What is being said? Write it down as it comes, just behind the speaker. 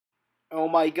Oh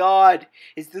my god,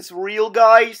 is this real,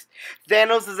 guys?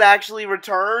 Thanos has actually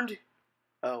returned?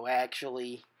 Oh,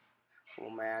 actually. Oh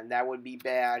man, that would be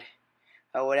bad.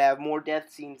 I would have more death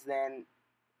scenes then.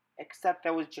 Except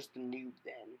I was just a noob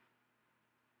then.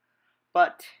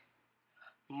 But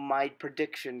my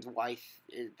predictions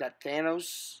is that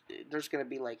Thanos, there's gonna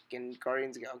be like in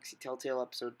Guardians of the Galaxy Telltale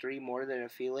episode 3, More Than a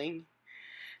Feeling.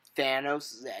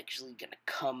 Thanos is actually gonna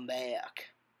come back.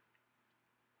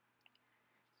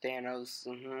 Thanos,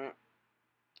 and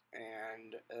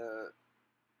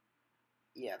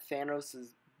yeah, Thanos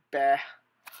is back.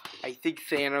 I think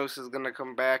Thanos is gonna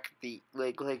come back.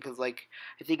 Cause I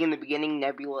think in the beginning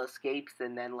Nebula escapes,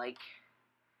 and then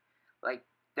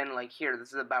then here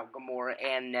this is about Gamora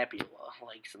and Nebula.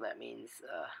 So that means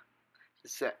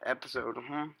this episode.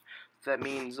 So that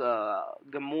means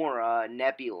Gamora,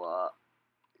 Nebula.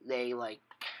 They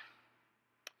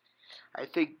I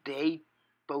think they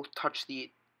both touch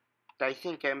the.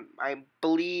 I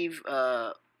believe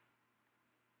Gamora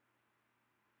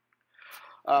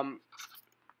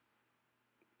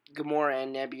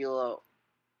and Nebula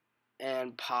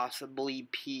and possibly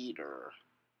Peter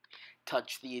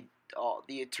touch the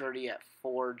Eternity at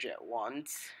Forge at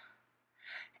once,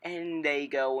 and they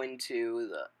go into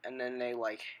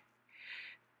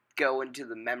go into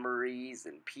the memories,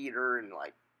 and Peter and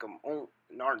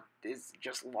is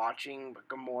just watching, but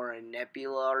Gamora and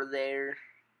Nebula are there.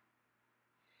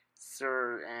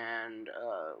 Sir, and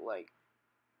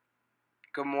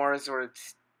Gamora sort of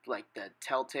the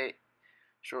Telltale,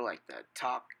 the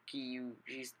talkie.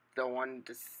 She's the one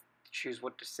to choose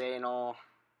what to say and all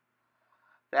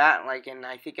that. And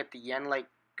I think at the end,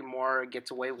 Gamora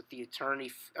gets away with the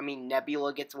Eternity.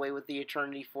 Nebula gets away with the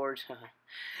Eternity Force,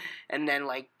 and then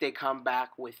they come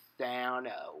back with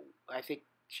Thanos. I think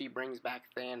she brings back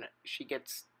Thanos. She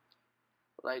gets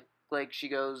she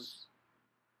goes,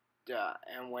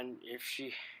 and if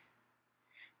she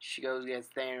goes gets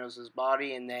Thanos'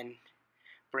 body and then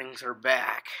brings her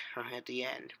back at the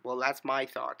end. Well, that's my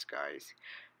thoughts, guys.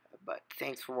 But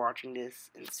thanks for watching this,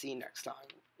 and see you next time.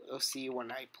 I'll see you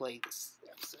when I play this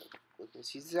episode. Looking to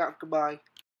see you out. Goodbye.